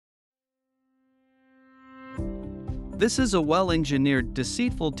This is a well-engineered,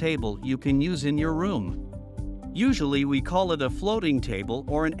 deceitful table you can use in your room. Usually we call it a floating table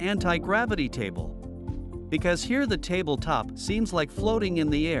or an anti-gravity table, because here the tabletop seems like floating in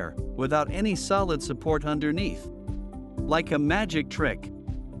the air without any solid support underneath. Like a magic trick.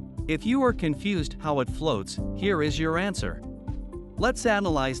 If you are confused how it floats, here is your answer. Let's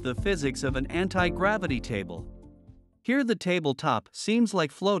analyze the physics of an anti-gravity table. Here the tabletop seems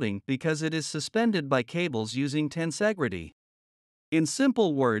like floating because it is suspended by cables using tensegrity. In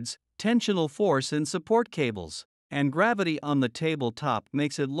simple words, tensional force in support cables, and gravity on the tabletop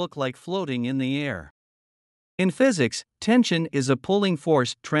makes it look like floating in the air. In physics, tension is a pulling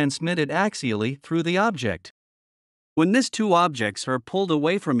force transmitted axially through the object. When these two objects are pulled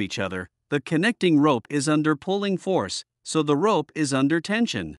away from each other, the connecting rope is under pulling force, so the rope is under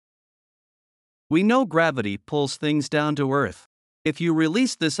tension. We know gravity pulls things down to Earth. If you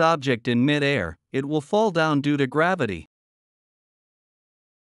release this object in mid-air, it will fall down due to gravity.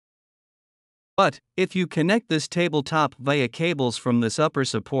 But, if you connect this tabletop via cables from this upper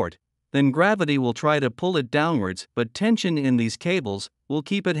support, then gravity will try to pull it downwards, but tension in these cables will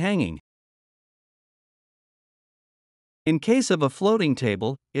keep it hanging. In case of a floating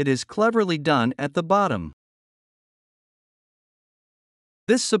table, it is cleverly done at the bottom.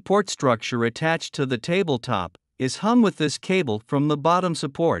 This support structure attached to the tabletop is hung with this cable from the bottom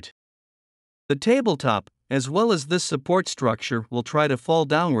support. The tabletop, as well as this support structure, will try to fall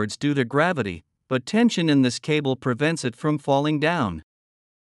downwards due to gravity, but tension in this cable prevents it from falling down.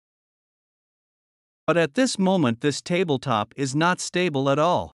 But at this moment this tabletop is not stable at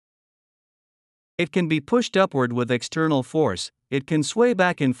all. It can be pushed upward with external force, it can sway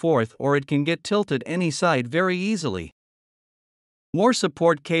back and forth, or it can get tilted any side very easily. More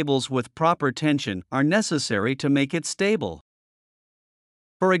support cables with proper tension are necessary to make it stable.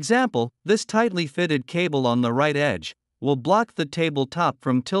 For example, this tightly fitted cable on the right edge will block the tabletop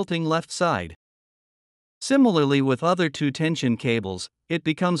from tilting left side. Similarly with other two tension cables, it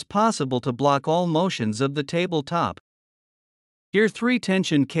becomes possible to block all motions of the tabletop. Here 3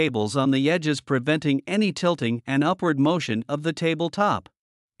 tension cables on the edges preventing any tilting and upward motion of the tabletop,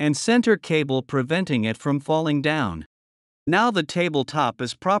 and center cable preventing it from falling down. Now the tabletop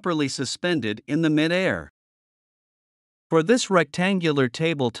is properly suspended in the mid-air. For this rectangular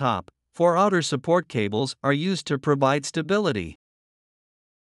tabletop, 4 outer support cables are used to provide stability.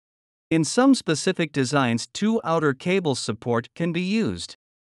 In some specific designs, 2 outer cable support can be used.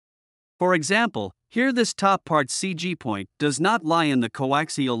 For example, here this top part CG point does not lie in the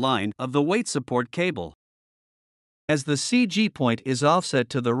coaxial line of the weight support cable. As the CG point is offset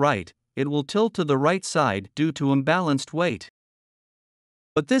to the right, it will tilt to the right side due to imbalanced weight.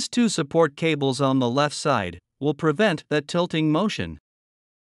 But this 2 support cables on the left side will prevent that tilting motion.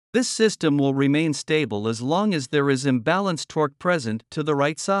 This system will remain stable as long as there is imbalanced torque present to the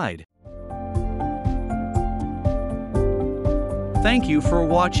right side. Thank you for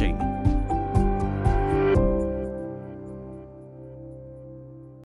watching.